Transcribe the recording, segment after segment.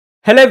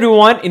Hello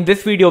everyone, in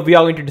this video we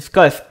are going to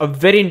discuss a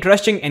very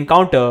interesting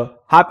encounter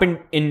happened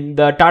in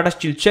the Tata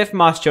Steel Chess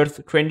Masters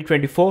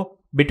 2024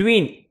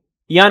 between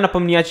Ian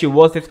Nepomniachtchi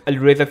versus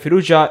Alireza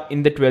Firouzja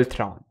in the 12th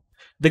round.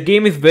 The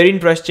game is very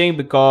interesting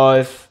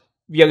because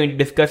we are going to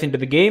discuss into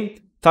the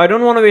game, so I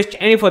don't want to waste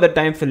any further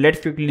time, so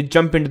let's quickly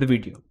jump into the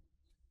video.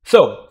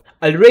 So,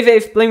 Alireza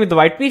is playing with the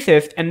white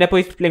pieces and Nepo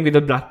is playing with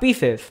the black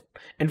pieces.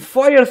 And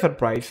for your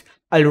surprise,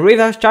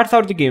 Alireza starts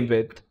out the game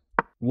with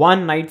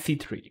 1 knight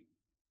c3.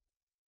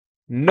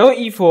 No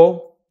e4,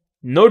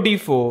 no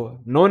d4,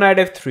 no knight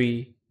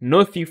f3,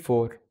 no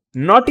c4,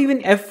 not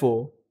even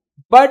f4,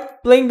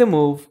 but playing the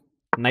move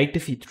knight to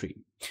c3.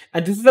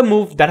 And this is a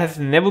move that has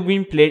never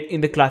been played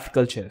in the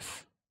classical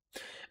chess.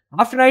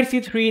 After knight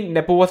c3,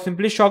 Nepo was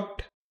simply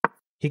shocked.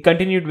 He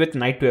continued with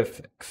knight to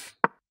f6,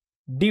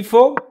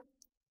 d4,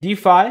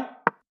 d5,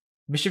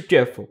 bishop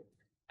to f4.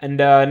 And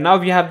now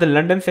we have the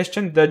London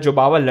session, the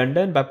Jobava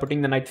London, by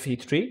putting the knight to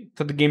c3.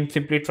 So the game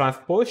simply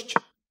transposed.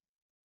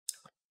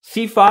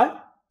 c5,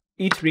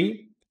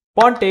 e3,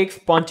 pawn takes,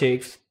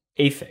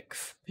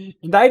 a6.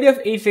 The idea of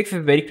a6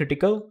 is very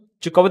critical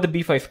to cover the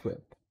b5 square,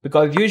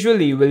 because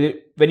usually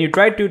when you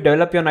try to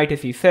develop your knight to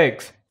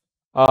c6,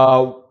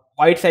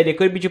 white's idea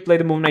could be to play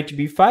the move knight to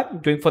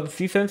b5, going for the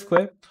c7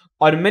 square,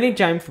 or many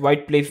times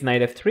white plays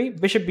knight f3,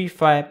 bishop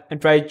b5,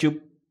 and tries to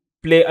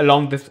play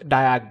along this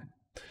diagonal.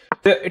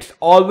 So it's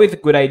always a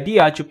good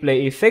idea to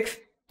play a6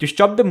 to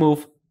stop the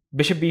move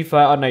bishop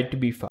b5 or knight to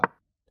b5.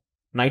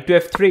 Knight to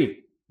f3,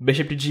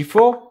 bishop to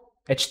g4,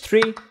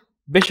 h3,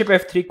 bishop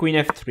f3, queen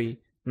f3,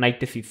 knight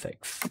to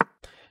c6.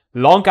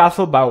 Long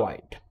castle by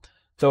white.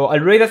 So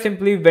Alireza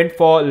simply went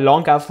for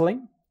long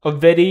castling, a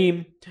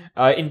very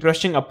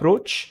interesting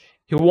approach.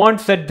 He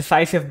wants a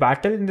decisive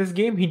battle in this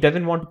game. He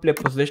doesn't want to play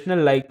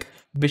positional like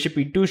bishop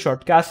e2,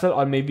 short castle,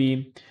 or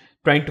maybe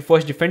trying to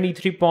first defend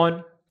e3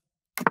 pawn.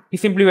 He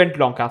simply went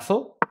long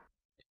castle,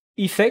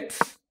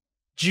 e6,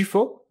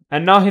 g4,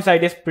 and now his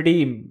idea is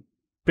pretty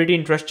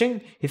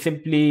interesting. He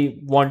simply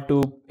want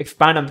to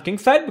expand on the king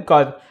side,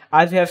 because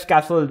as he has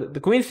castled the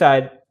queen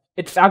side,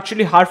 it's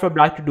actually hard for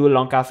black to do a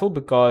long castle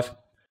because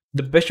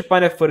the bishop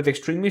on f4 is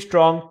extremely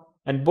strong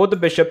and both the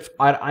bishops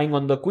are eyeing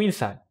on the queen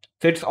side.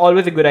 So it's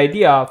always a good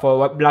idea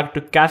for black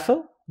to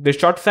castle the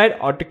short side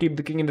or to keep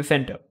the king in the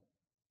center.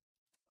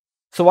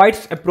 So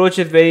white's approach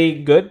is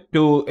very good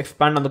to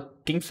expand on the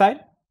king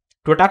side,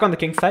 to attack on the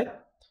king side.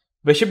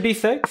 Bishop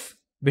d6,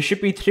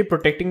 bishop e3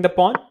 protecting the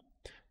pawn,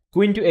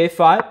 queen to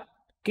a5,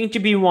 king to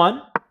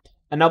b1,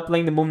 and now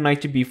playing the move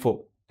knight to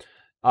b4.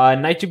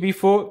 Knight to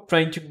b4,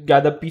 trying to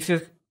gather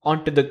pieces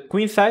onto the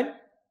queen side,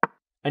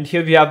 and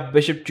here we have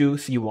bishop to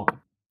c1.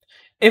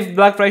 If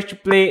black tries to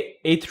play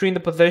a3 in the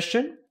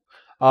possession,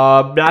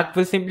 black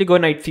will simply go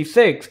knight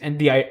c6, and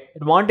the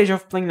advantage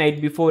of playing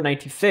knight b4,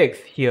 knight c6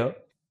 here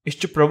is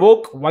to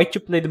provoke white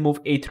to play the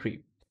move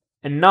a3.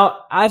 And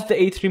now as the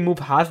a3 move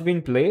has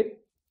been played,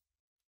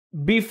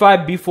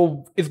 b5,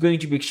 b4 is going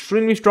to be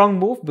extremely strong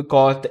move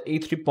because the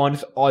a3 pawn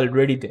is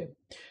already there.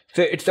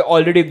 So it's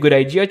already a good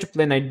idea to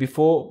play knight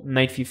b4,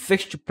 knight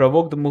c6 to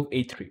provoke the move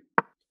a3.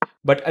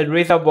 But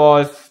Alireza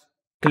was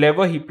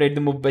clever. He played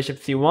the move bishop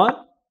c1,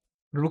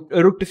 rook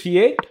to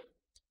c8,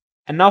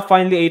 and now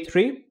finally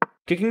a3,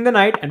 kicking the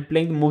knight and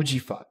playing the move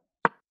g5,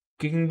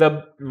 kicking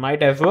the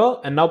knight as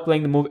well, and now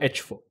playing the move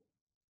h4.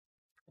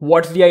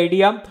 What's the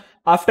idea?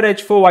 After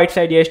h4, white's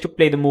idea is to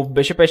play the move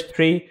bishop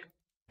h3,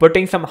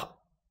 putting some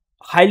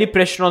highly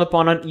pressure on the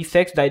pawn on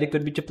e6. The idea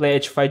could be to play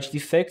h5,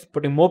 g6,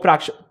 putting more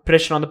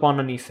pressure on the pawn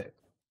on e6.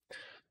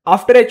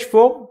 After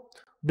h4,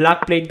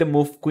 black played the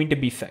move queen to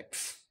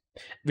b6,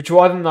 which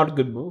was not a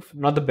good move,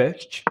 not the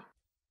best.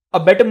 A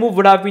better move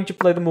would have been to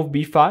play the move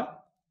b5,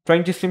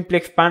 trying to simply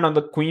expand on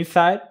the queen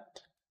side,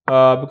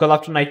 because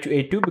after knight to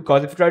a2,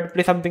 because if you try to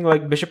play something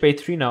like bishop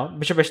a3 now,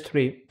 bishop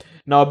h3,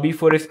 now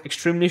b4 is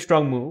extremely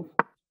strong move.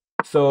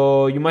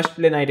 So you must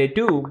play knight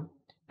a2,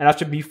 and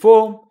after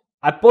b4,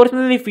 I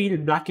personally feel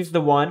black is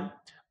the one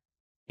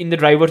in the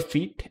driver's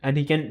seat and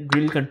he can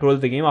really control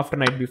the game. After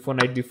knight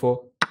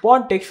b4,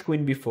 pawn takes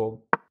queen b4,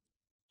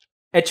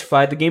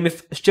 h5. The game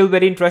is still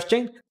very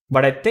interesting,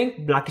 but I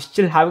think black is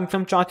still having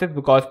some chances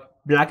because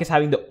black is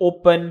having the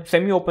open,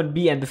 semi-open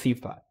b and the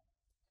c5.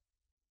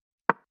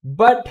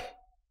 But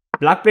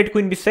black played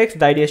queen b6.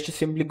 The idea is to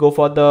simply go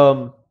for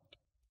the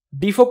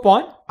d4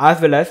 pawn,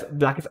 as well as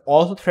black is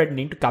also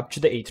threatening to capture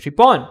the a3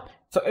 pawn.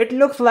 So it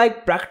looks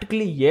like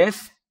practically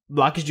yes,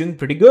 black is doing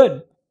pretty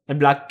good and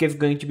black is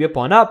going to be a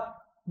pawn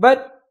up.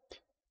 But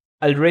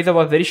Alireza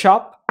was very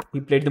sharp. He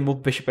played the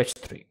move bishop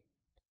h3,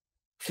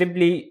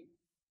 simply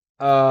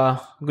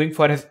going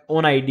for his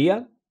own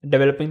idea,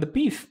 developing the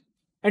piece.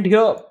 And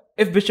here,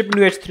 if bishop into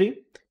h3,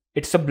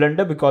 it's a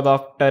blunder because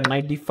after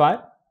knight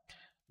d5,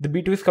 the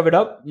b2 is covered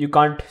up. You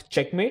can't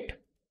checkmate.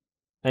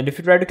 And if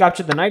you try to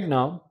capture the knight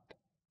now,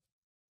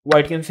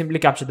 white can simply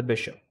capture the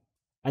bishop.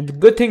 And the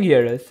good thing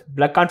here is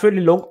black can't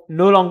really no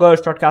longer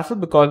short castle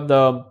because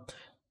the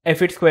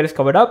f8 square is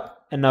covered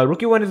up, and now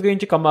rook e1 is going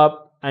to come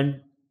up,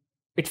 and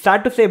it's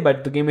sad to say,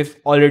 but the game is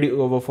already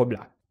over for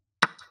black.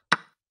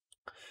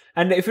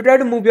 And if you try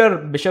to move your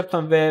bishop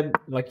somewhere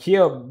like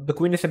here, the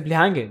queen is simply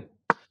hanging.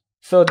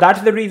 So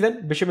that's the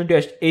reason bishop into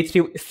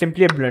h3 is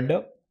simply a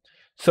blunder.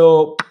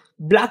 So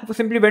black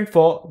simply went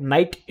for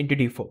knight into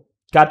d4,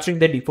 capturing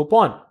the d4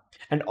 pawn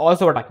and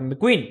also attacking the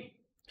queen.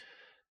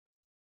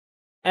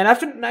 And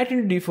after knight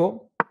into d4,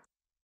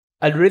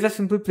 Alireza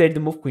simply played the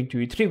move queen to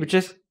e3, which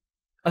is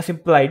a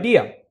simple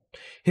idea.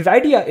 His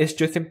idea is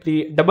to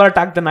simply double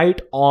attack the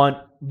knight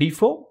on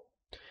d4,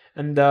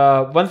 and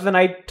once the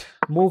knight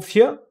moves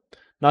here,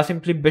 now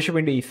simply bishop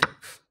into e6.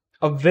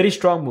 A very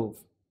strong move.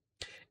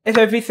 If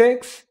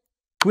f6,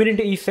 queen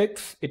into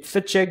e6, it's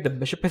a check, the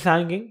bishop is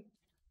hanging.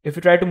 If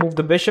you try to move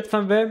the bishop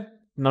somewhere,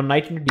 now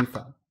knight into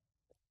d5.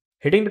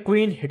 Hitting the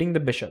queen, hitting the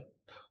bishop.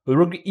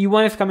 Rook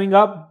e1 is coming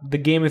up, the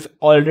game is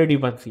already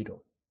 1-0.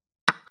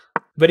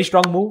 Very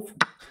strong move.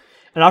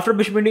 And after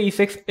bishop into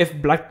e6,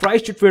 if black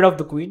tries to trade off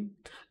the queen,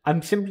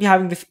 I'm simply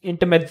having this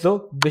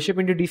intermezzo, bishop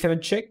into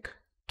d7 check,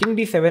 king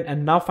d7,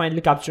 and now finally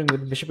capturing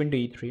with bishop into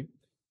e3.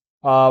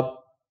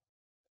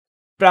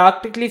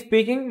 Practically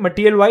speaking,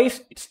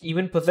 material-wise, it's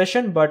even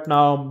possession, but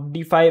now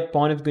d5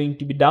 pawn is going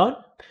to be down.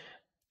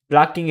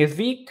 Black king is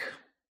weak.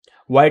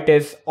 White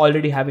is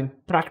already having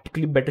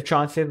practically better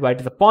chances. White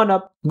is a pawn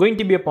up, going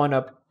to be a pawn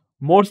up.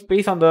 More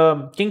space on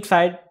the king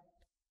side.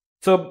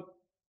 So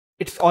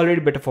it's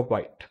already better for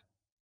white.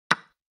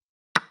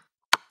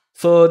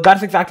 So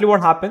that's exactly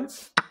what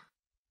happens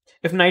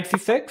if knight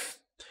c6.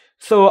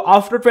 So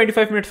after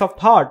 25 minutes of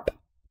thought,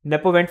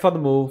 Nepo went for the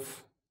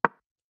move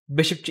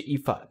bishop to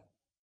e5.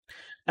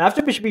 And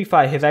after bishop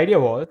e5, his idea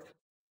was,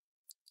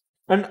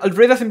 and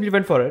Alireza simply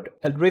went for it.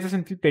 Alireza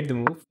simply played the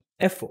move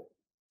f4,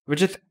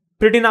 which is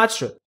pretty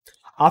natural.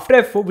 After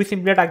f4, we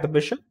simply attack the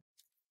bishop.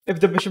 If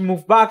the bishop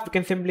moves back, we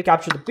can simply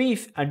capture the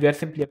piece, and we are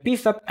simply a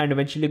piece up and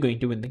eventually going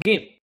to win the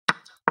game.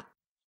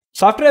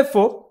 So after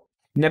f4,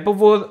 Nepo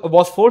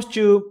was forced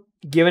to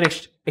give an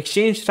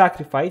exchange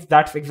sacrifice.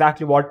 That's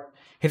exactly what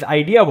his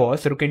idea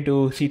was, rook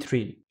into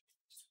c3.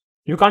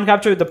 You can't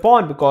capture with the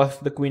pawn because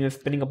the queen is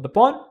spinning up the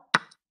pawn.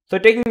 So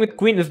taking with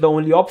queen is the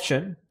only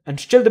option, and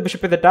still the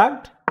bishop is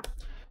attacked.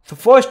 So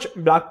first,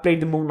 black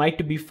played the move knight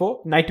to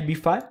b4, knight to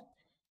b5.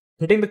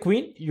 Hitting the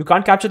queen, you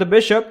can't capture the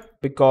bishop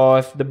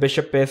because the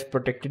bishop is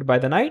protected by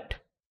the knight.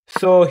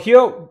 So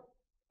here,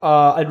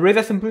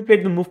 Alireza simply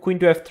played the move queen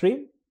to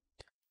f3,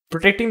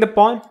 protecting the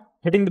pawn,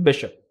 hitting the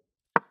bishop.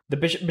 The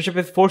bishop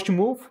is forced to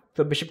move,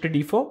 so bishop to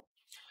d4.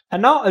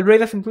 And now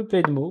Alireza simply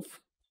played the move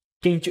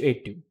king to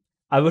a2.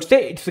 I would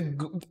say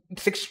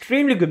it's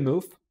extremely good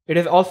move. It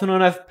is also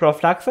known as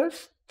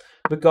prophylaxis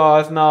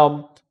because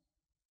now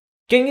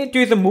king a2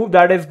 is a move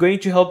that is going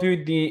to help you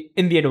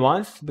in the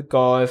advance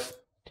because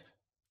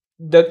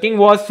the king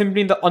was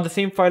simply on the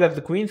same file as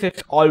the queen, so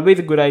it's always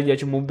a good idea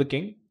to move the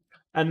king.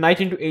 And knight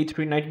into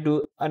a3, knight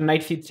into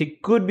knight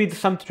c3 could be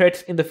some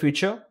threats in the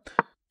future,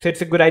 so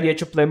it's a good idea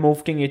to play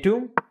move king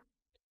a2.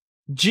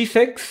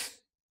 g6,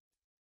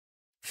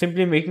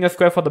 simply making a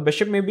square for the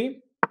bishop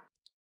maybe.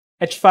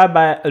 h5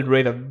 by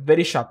Alireza,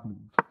 very sharp move.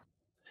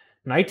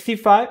 Knight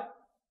c5,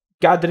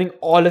 gathering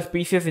all his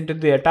pieces into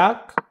the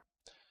attack.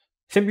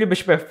 Simply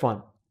bishop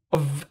f1.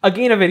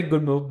 Again a very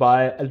good move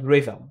by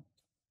Alireza.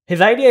 His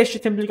idea is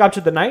to simply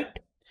capture the knight,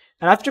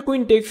 and after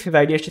queen takes, his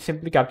idea is to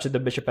simply capture the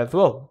bishop as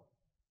well.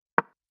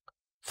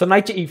 So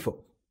knight to e4.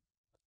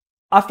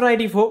 After knight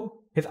e4,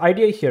 his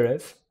idea here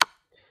is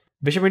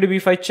bishop into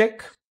b5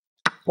 check,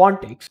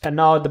 pawn takes, and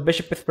now the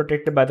bishop is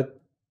protected by the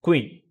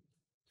queen.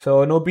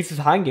 So no piece is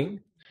hanging.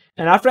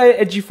 And after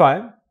edge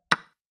g5,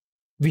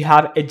 we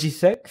have edge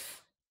g6,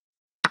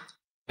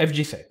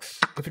 fg6.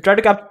 If you try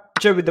to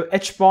capture with the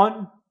h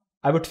pawn,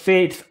 I would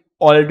say it's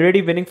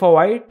already winning for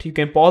white. You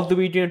can pause the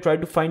video and try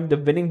to find the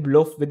winning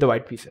bluff with the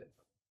white pieces.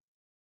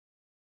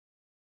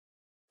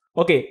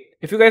 Okay,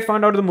 if you guys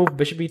found out the move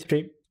bishop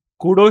e3,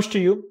 kudos to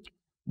you.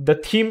 The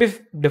theme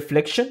is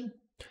deflection.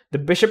 The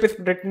bishop is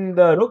protecting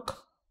the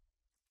rook.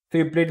 So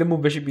you played the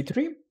move bishop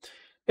e3.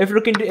 If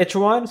rook into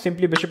h1,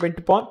 simply bishop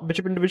into pawn,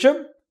 bishop into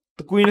bishop.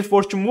 The queen is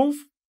forced to move.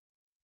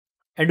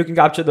 And you can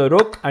capture the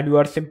rook and you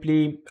are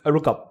simply a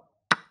rook up.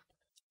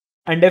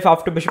 And if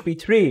after bishop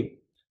e3,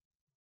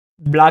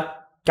 black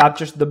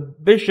captures the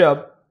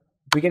bishop,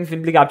 we can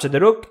simply capture the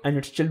rook and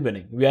it's still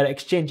winning. We are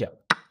exchange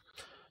up.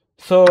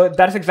 So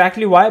that's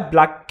exactly why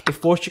black is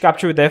forced to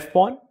capture with the f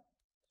pawn.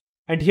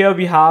 And here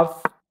we have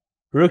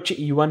rook to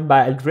e1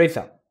 by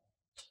Alireza.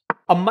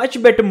 A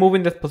much better move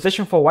in this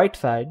position for white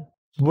side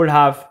would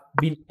have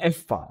been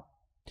f5.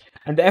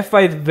 And the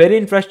f5 is very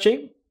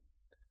interesting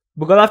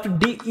because after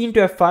d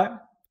into f5,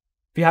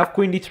 we have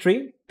queen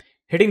d3,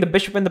 hitting the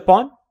bishop and the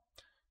pawn.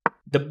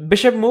 The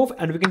bishop move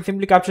and we can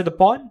simply capture the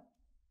pawn.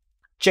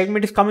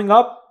 Checkmate is coming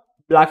up.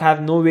 Black has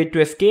no way to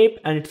escape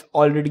and it's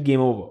already game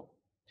over.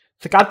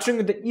 So capturing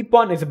with the e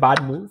pawn is a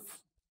bad move.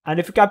 And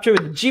if you capture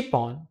with the g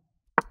pawn,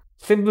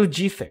 simple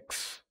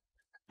g6.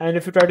 And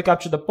if you try to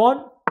capture the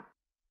pawn,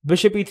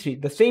 bishop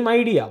e3. The same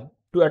idea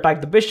to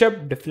attack the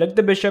bishop, deflect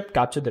the bishop,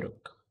 capture the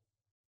rook.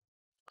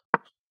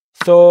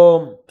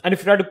 So, and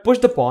if you try to push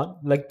the pawn,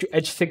 like to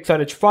h6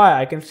 or h5,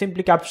 I can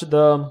simply capture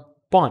the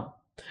pawn.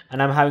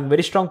 and I'm having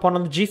very strong pawn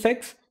on the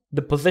g6,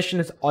 the position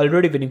is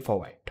already winning for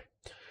white.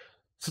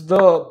 So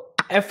the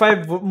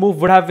f5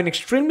 move would have been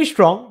extremely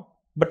strong,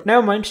 but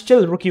never mind,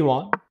 still rook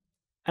e1.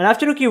 And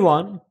after rook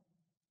e1,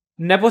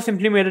 Nepo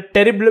simply made a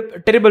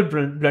terrible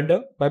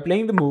blunder by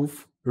playing the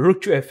move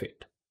rook to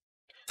f8.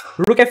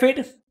 Rook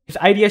f8, his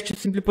idea is to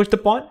simply push the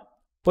pawn,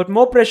 put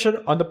more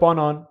pressure on the pawn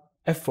on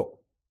f4.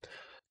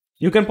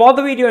 You can pause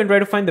the video and try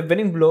to find the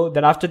winning blow.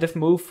 Then after this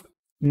move,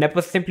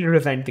 Nepo simply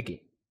resigned the game.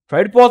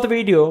 Try to pause the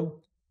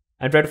video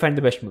and try to find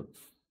the best move.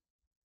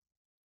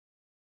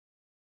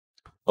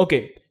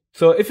 Okay,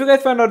 so if you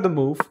guys found out the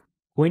move,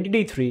 queen to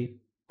d3,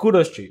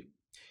 kudos to you.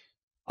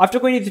 After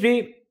queen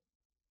d3,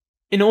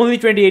 in only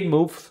 28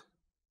 moves,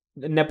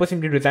 Nepo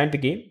simply resigned the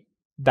game.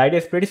 The idea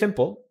is pretty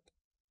simple.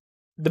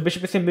 The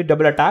bishop is simply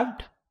double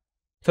attacked,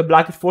 so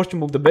black is forced to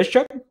move the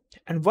bishop.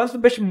 And once the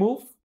bishop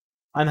moves,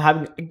 I'm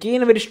having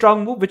again a very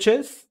strong move, which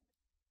is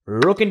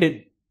rook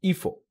into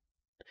e4.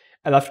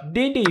 And after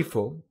d into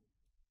e4,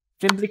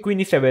 simply queen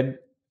e7,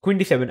 queen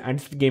d7, and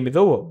the game is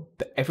over.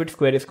 The f8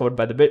 square is covered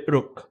by the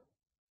rook.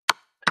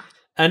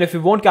 And if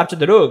you won't capture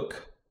the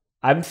rook,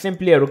 I'm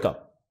simply a rook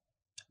up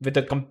with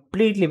a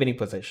completely winning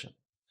position.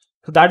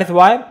 So that is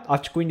why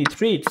after queen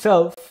d3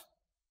 itself,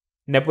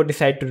 Nepo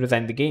decided to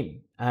resign the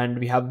game. And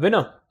we have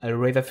winner,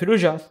 Alireza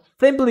Firouzja,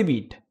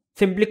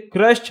 simply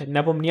crushed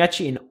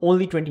Nepomniachchi in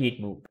only 28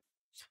 moves.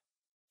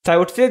 So I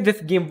would say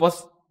this game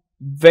was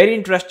very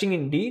interesting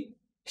indeed.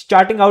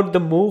 Starting out the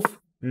move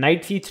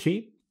knight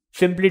c3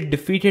 simply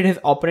defeated his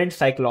opponent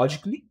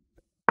psychologically.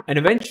 And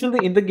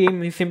eventually in the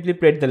game, he simply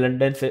played the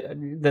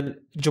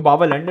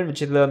Jobava London,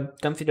 which is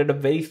considered a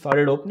very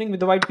solid opening with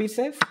the white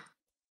pieces.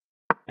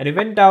 And he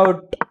went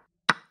out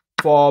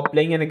for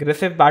playing an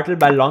aggressive battle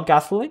by long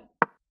castling,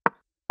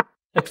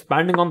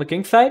 expanding on the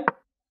king side,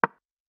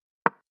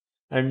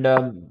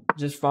 and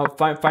just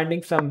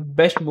finding some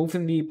best moves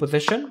in the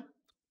position,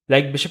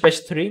 like bishop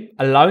h3,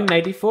 allowing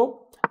knight e4,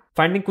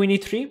 finding queen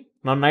e3.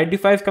 Now knight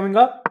d5 is coming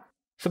up,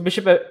 so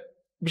bishop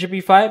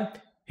e5,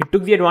 he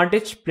took the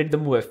advantage, played the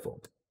move f4.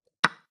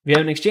 We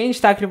have an exchange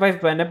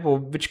sacrifice by Nepo,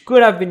 which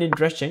could have been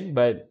interesting,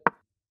 but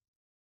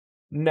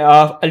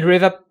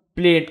Alireza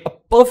played a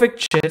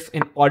perfect chess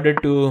in order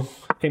to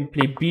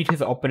simply beat his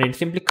opponent,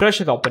 simply crush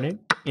his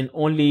opponent in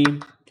only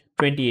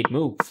 28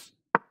 moves.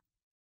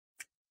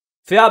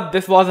 So yeah,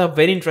 this was a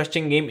very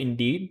interesting game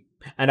indeed,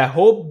 and I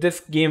hope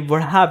this game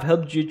would have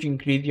helped you to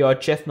increase your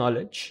chess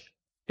knowledge.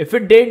 If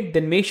it did,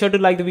 then make sure to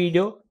like the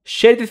video,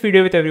 share this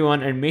video with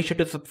everyone, and make sure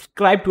to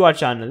subscribe to our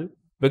channel,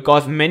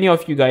 because many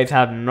of you guys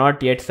have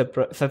not yet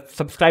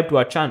subscribed to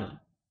our channel.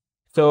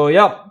 So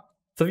yeah,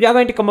 so we are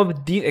going to come up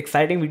with these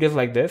exciting videos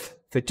like this.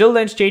 So till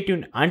then, stay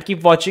tuned and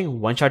keep watching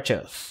OneShot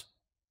Chess.